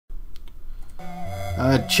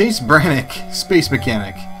Chase Brannick, Space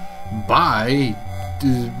Mechanic, by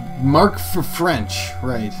Mark Ffrench.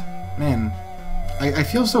 Right. Man, I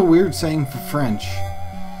feel so weird saying Ffrench.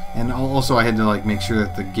 And also I had to like make sure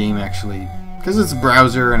that the game actually, because it's a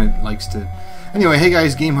browser and it likes to... Anyway, hey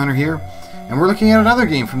guys, Game Hunter here. And we're looking at another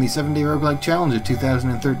game from the 7-Day Roguelike Challenge of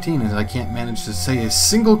 2013, as I can't manage to say a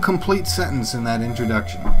single complete sentence in that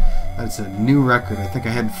introduction. That's a new record. I think I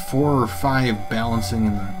had 4 or 5 balancing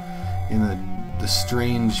in the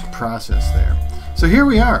strange process there. So here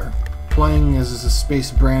we are, playing as a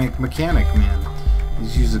Space Brannick mechanic man.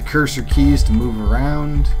 He's used the cursor keys to move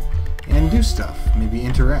around and do stuff, maybe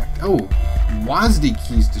interact. Oh, WASD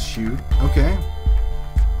keys to shoot. Okay,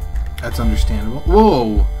 that's understandable.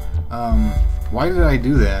 Whoa. Why did I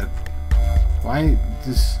do that? Why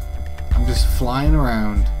this? I'm just flying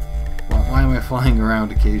around. Why am I flying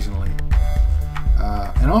around occasionally?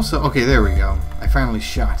 And also, okay, there we go. I finally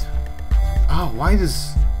shot. Oh, why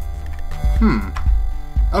does...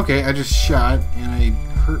 Okay, I just shot and I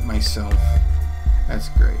hurt myself. That's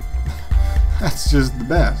great. That's just the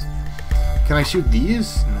best. Can I shoot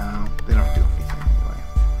these? No, they don't do anything anyway.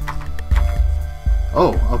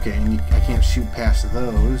 Oh, okay, and I can't shoot past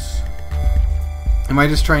those. Am I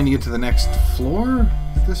just trying to get to the next floor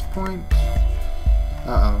at this point?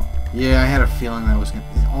 Uh-oh. Yeah, I had a feeling that was going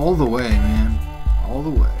to... All the way, man. All the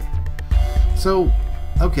way. So,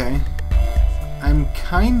 okay. I'm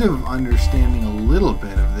kind of understanding a little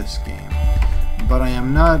bit of this game, but I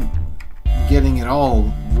am not getting at all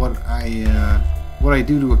what I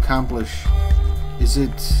do to accomplish. Is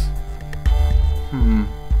it...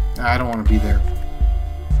 I don't want to be there.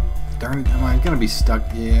 Darn it, am I going to be stuck?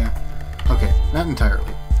 Yeah. Okay, not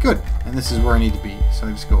entirely. Good. And this is where I need to be. So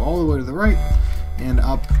I just go all the way to the right and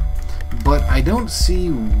up. But I don't see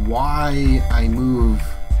why I move...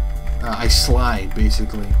 I slide,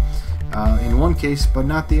 basically. In one case, but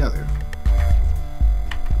not the other.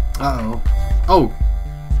 Uh-oh. Oh!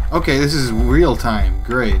 Okay, this is real time.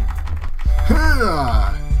 Great.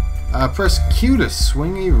 Press Q to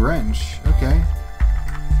swing a wrench. Okay.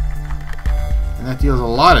 And that deals a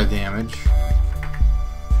lot of damage.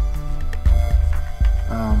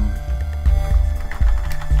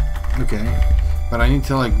 Okay. But I need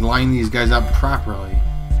to like line these guys up properly,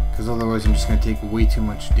 because otherwise I'm just going to take way too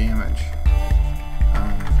much damage.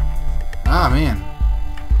 Ah, man.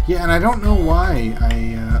 Yeah, and I don't know why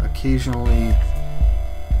I occasionally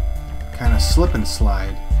kind of slip and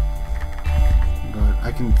slide. But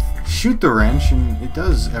I can shoot the wrench and it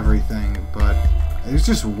does everything, but there's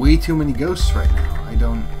just way too many ghosts right now. I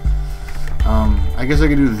don't... I guess I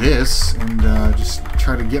could do this and just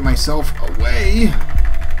try to get myself away.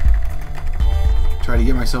 Try to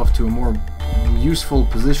get myself to a more useful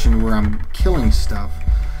position where I'm killing stuff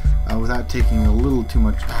without taking a little too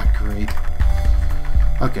much... Ah, great.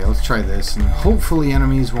 Okay, let's try this, and hopefully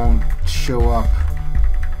enemies won't show up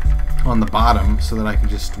on the bottom so that I can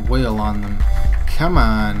just wail on them. Come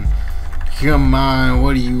on. Come on,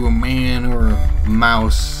 what are you, a man or a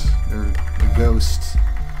mouse or a ghost?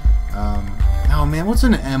 Oh man, what's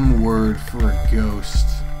an M word for a ghost?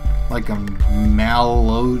 Like a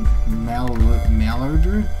mallard?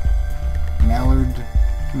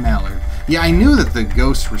 Yeah, I knew that the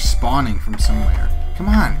ghosts were spawning from somewhere. Come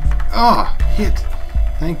on. Oh, hit.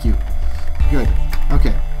 Thank you. Good.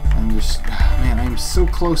 Okay. I'm just... Man, I'm so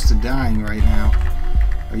close to dying right now.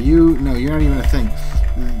 Are you... No, you're not even a thing.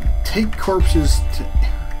 Take corpses to...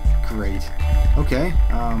 Great. Okay.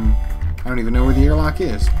 I don't even know where the airlock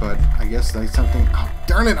is, but I guess that's something... Oh,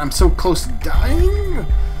 darn it! I'm so close to dying!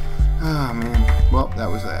 Oh, man. Well, that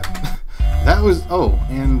was that. That was... Oh,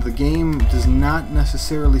 and the game does not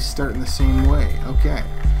necessarily start in the same way. Okay.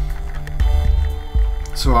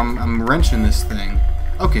 So I'm wrenching this thing.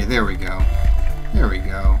 Okay, there we go. There we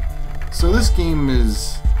go. So this game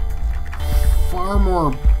is far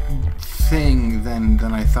more thing than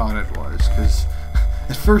I thought it was, because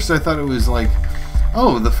at first I thought it was like,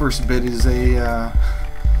 oh, the first bit is a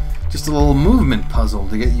just a little movement puzzle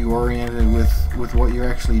to get you oriented with what you're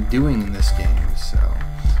actually doing in this game. So,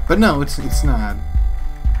 but no, it's not.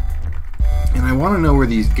 And I want to know where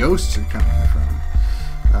these ghosts are coming from.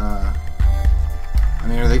 I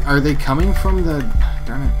mean, are they coming from the...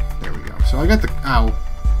 Darn it. There we go. So I got the... Ow.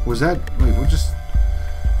 Was that... Wait, what just...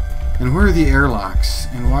 And where are the airlocks?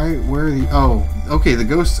 And where are the... Oh, okay, the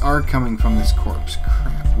ghosts are coming from this corpse.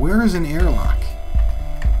 Crap. Where is an airlock?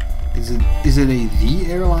 Is it a the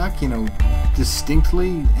airlock? You know,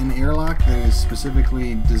 distinctly an airlock that is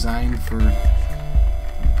specifically designed for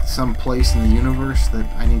some place in the universe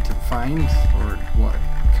that I need to find? Or what?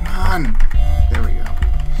 Come on! There we go.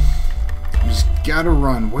 I'm just gotta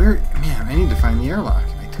run. Where? Man, I need to find the airlock.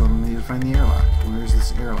 I totally need to find the airlock. Where is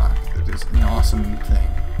this airlock? That is an awesome thing.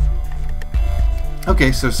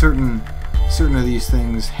 Okay, so certain of these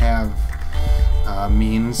things have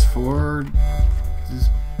means for...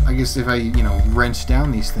 I guess if I, wrench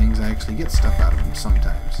down these things, I actually get stuff out of them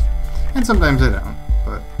sometimes. And sometimes I don't.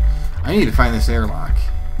 But I need to find this airlock.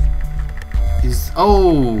 Is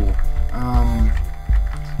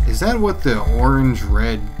that what the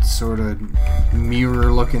orange-red sort of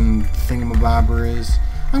mirror-looking thingamabobber is?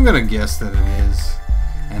 I'm gonna guess that it is.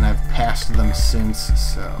 And I've passed them since,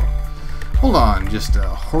 so... Hold on, just a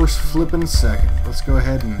horse-flipping second. Let's go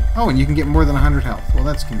ahead and... Oh, and you can get more than 100 health. Well,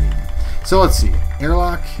 that's convenient. So let's see.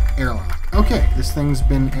 Airlock, airlock. Okay, this thing's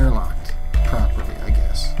been airlocked properly, I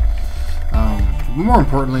guess. More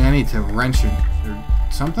importantly, I need to wrench it or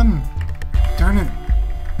something. Darn it.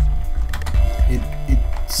 It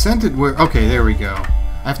sent it where... Okay, there we go.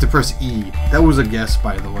 I have to press E. That was a guess,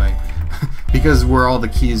 by the way. Because where all the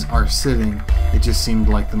keys are sitting, it just seemed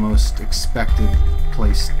like the most expected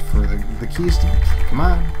place for the keys to... Come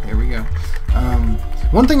on. There we go.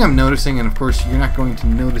 One thing I'm noticing, and of course you're not going to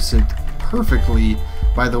notice it perfectly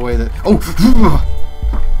by the way that... Oh!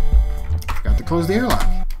 Forgot to close the airlock.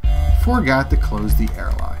 Forgot to close the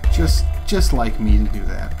airlock. Just like me to do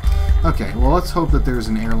that. Okay, well let's hope that there's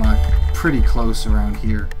an airlock pretty close around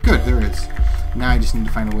here. Good, there is. Now I just need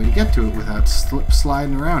to find a way to get to it without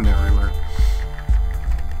sliding around everywhere.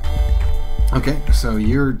 Okay, so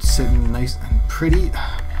you're sitting nice and pretty.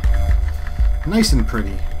 Nice and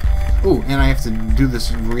pretty. Oh, and I have to do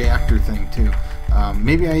this reactor thing too.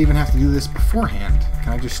 Maybe I even have to do this beforehand.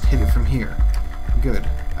 Can I just hit it from here? Good.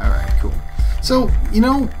 Alright, cool. So,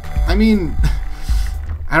 I mean,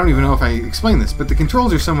 I don't even know if I explained this, but the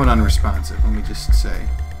controls are somewhat unresponsive, let me just say.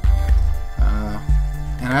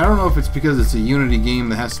 And I don't know if it's because it's a Unity game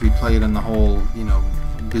that has to be played on the whole,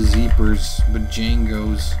 bezeepers,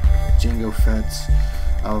 bajangos, Jango Fets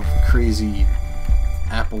of crazy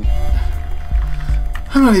Apple.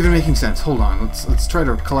 I'm not even making sense. Hold on. Let's try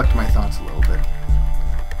to collect my thoughts a little bit.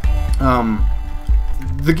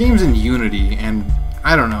 The game's in Unity, and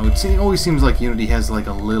I don't know. It always seems like Unity has like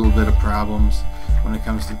a little bit of problems when it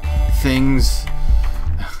comes to things.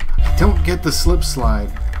 I don't get the slip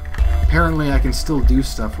slide. Apparently, I can still do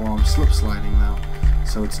stuff while I'm slip sliding though,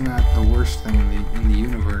 so it's not the worst thing in the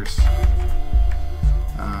universe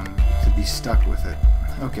to be stuck with it.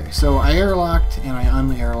 Okay, so I airlocked and I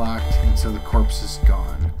un-airlocked, and so the corpse is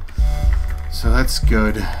gone. So that's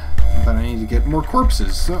good, but I need to get more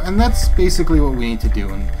corpses. So, and that's basically what we need to do,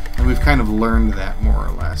 and we've kind of learned that more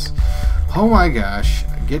or less. Oh my gosh,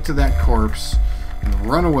 get to that corpse and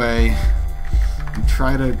run away and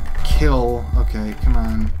try to kill. Okay, come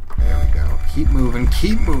on. There we go. Keep moving,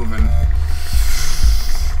 keep moving.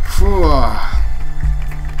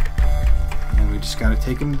 And we just gotta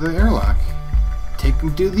take him to the airlock. Take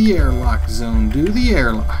him to the airlock zone. Do the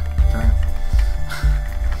airlock.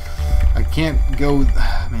 I can't go...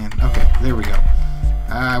 Man, okay, there we go.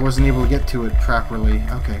 I wasn't able to get to it properly.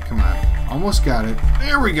 Okay, come on. Almost got it.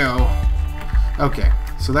 There we go. Okay,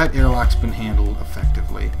 so that airlock's been handled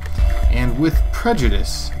effectively. And with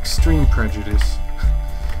prejudice, extreme prejudice,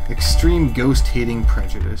 extreme ghost-hating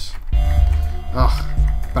prejudice. Ugh,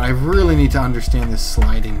 but I really need to understand this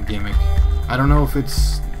sliding gimmick. I don't know if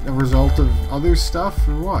it's a result of other stuff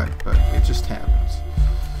or what, but it just happens.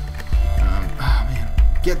 Oh man,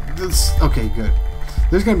 get this. Okay, good.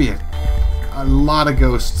 There's gonna be a lot of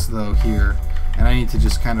ghosts though here, and I need to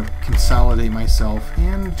just kind of consolidate myself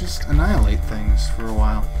and just annihilate things for a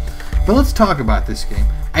while. But let's talk about this game.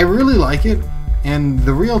 I really like it, and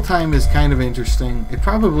the real time is kind of interesting. It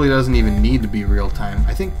probably doesn't even need to be real time.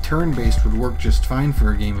 I think turn-based would work just fine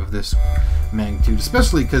for a game of this magnitude,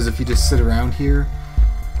 especially because if you just sit around here,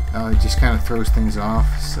 it just kind of throws things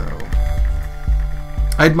off. So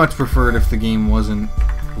I'd much prefer it if the game wasn't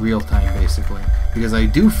real time, basically, because I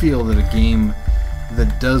do feel that a game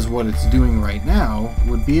that does what it's doing right now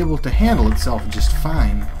would be able to handle itself just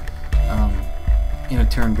fine in a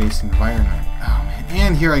turn-based environment. Oh man,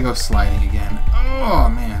 and here I go sliding again. Oh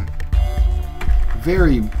man,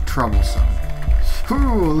 very troublesome.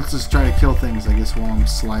 Whew, let's just try to kill things, I guess, while I'm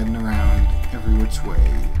sliding around every which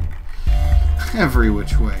way. Every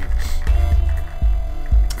which way.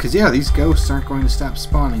 Because yeah, these ghosts aren't going to stop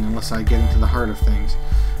spawning unless I get into the heart of things.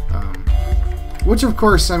 Which of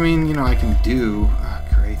course, I mean, I can do. Oh,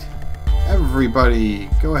 great. Everybody,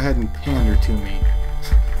 go ahead and pander to me.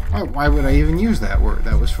 Why would I even use that word?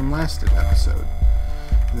 That was from last episode.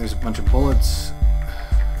 And there's a bunch of bullets.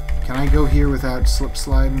 Can I go here without slip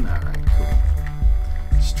sliding? Alright, cool.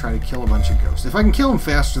 Just try to kill a bunch of ghosts. If I can kill them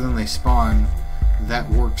faster than they spawn, that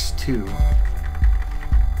works too,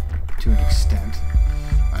 to an extent.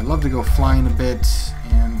 I'd love to go flying a bit,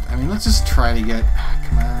 and I mean, let's just try to get.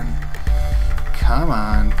 Come on, come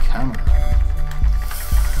on, come on.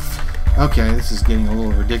 Okay, this is getting a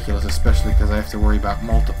little ridiculous, especially because I have to worry about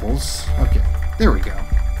multiples. Okay, there we go.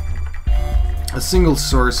 A single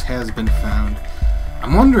source has been found.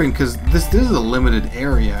 I'm wondering, because this is a limited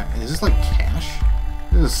area. Is this like cash?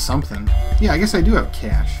 This is something. Yeah, I guess I do have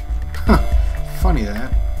cash. Funny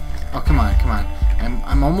that. Oh, come on, come on.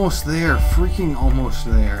 I'm almost there. Freaking almost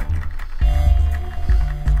there.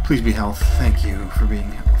 Please be health. Thank you for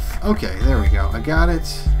being health. Okay, there we go. I got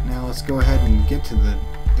it. Now let's go ahead and get to the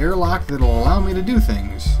airlock that'll allow me to do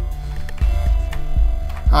things.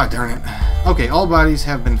 Ah, darn it. Okay, all bodies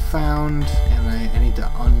have been found, and I need to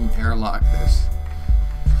un-airlock this.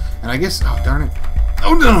 And I guess... Oh, darn it.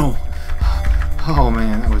 Oh, no! Oh,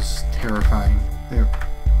 man, that was terrifying. There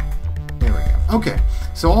we go. Okay,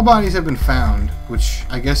 so all bodies have been found, which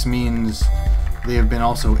I guess means they have been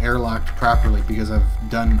also airlocked properly because I've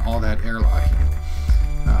done all that airlocking.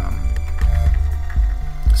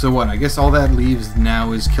 So what? I guess all that leaves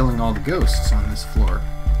now is killing all the ghosts on this floor.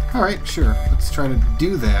 Alright, sure. Let's try to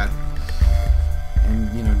do that.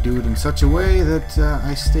 And, you know, do it in such a way that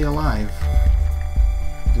I stay alive.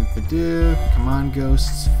 Come on,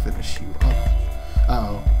 ghosts. Finish you up.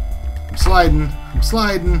 Uh-oh. I'm sliding. I'm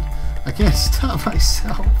sliding. I can't stop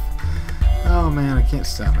myself. Oh, man, I can't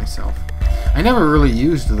stop myself. I never really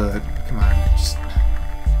used the... Come on, just...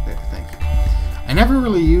 There, thank you. I never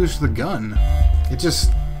really used the gun. It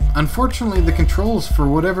just... Unfortunately, the controls, for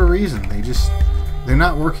whatever reason, they're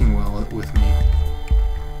not working well with me.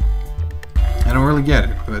 I don't really get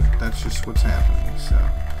it, but that's just what's happening, so...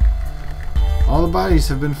 All the bodies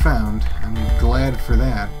have been found. I'm glad for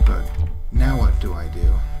that, but now what do I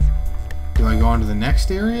do? Do I go on to the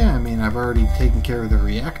next area? I mean, I've already taken care of the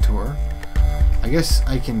reactor. I guess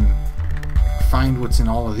I can find what's in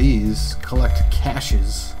all of these, collect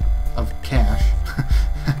caches of cash.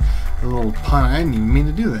 A little pun, I didn't even mean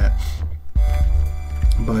to do that.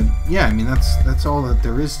 But yeah, I mean that's all that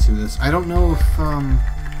there is to this. I don't know if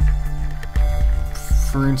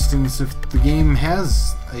for instance, if the game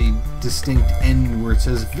has a distinct end where it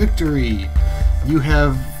says victory, you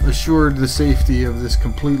have assured the safety of this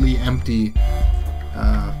completely empty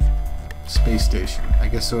space station. I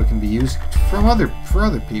guess so it can be used for other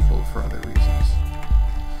people for other reasons.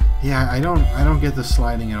 Yeah, I don't get the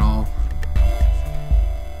sliding at all.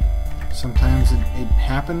 Sometimes it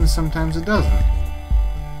happens, sometimes it doesn't.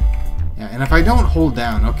 Yeah, and if I don't hold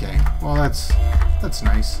down, okay, well that's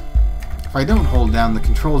nice. If I don't hold down, the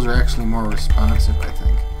controls are actually more responsive, I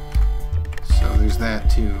think. So there's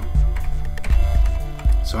that too.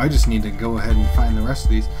 So I just need to go ahead and find the rest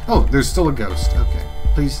of these. Oh, there's still a ghost. Okay,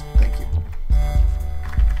 please, thank you.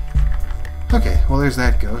 Okay, well there's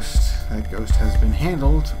that ghost. That ghost has been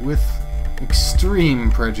handled with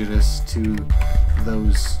extreme prejudice to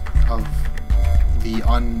those of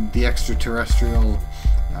the extraterrestrial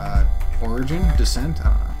origin, descent. I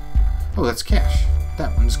don't know. Oh, that's cash.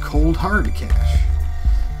 That one's cold hard cash.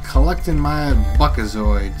 Collecting my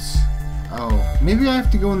buckazoids. Oh, maybe I have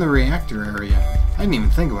to go in the reactor area. I didn't even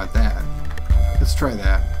think about that. Let's try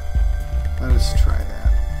that. Let us try that.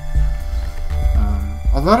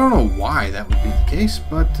 Although I don't know why that would be the case,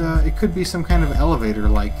 but it could be some kind of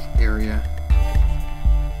elevator-like area.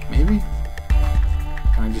 Maybe?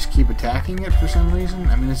 Can I just keep attacking it for some reason?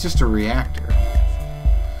 I mean, it's just a reactor.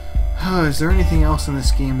 Is there anything else in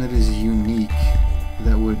this game that is unique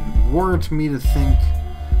that would warrant me to think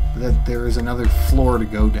that there is another floor to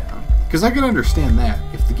go down? Because I can understand that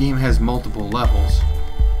if the game has multiple levels.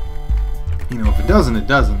 You know, if it doesn't, it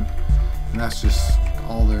doesn't. And that's just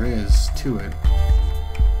all there is to it.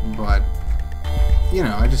 But, you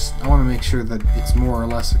know, I want to make sure that it's more or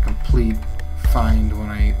less a complete find when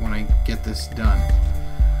I get this done.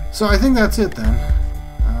 So I think that's it then.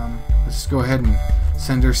 Let's go ahead and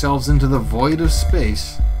send ourselves into the void of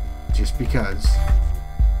space, just because.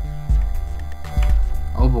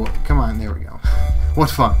 Oh boy, come on, there we go. What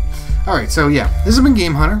fun. Alright, so yeah, this has been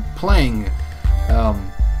Game Hunter, playing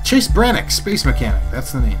Chase Brannick, Space Mechanic.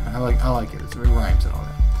 That's the name. I like it. It rhymes and all that.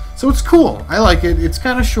 So it's cool. I like it. It's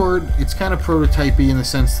kind of short. It's kind of prototypey in the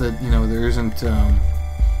sense that, you know, there isn't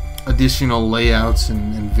additional layouts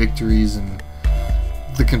and victories, and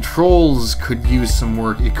the controls could use some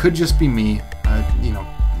work. It could just be me. You know,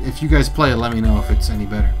 if you guys play it, let me know if it's any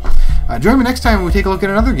better. Join me next time when we take a look at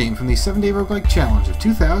another game from the 7-Day Roguelike Challenge of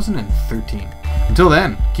 2013. Until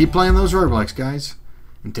then, keep playing those roguelikes, guys,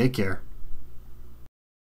 and take care.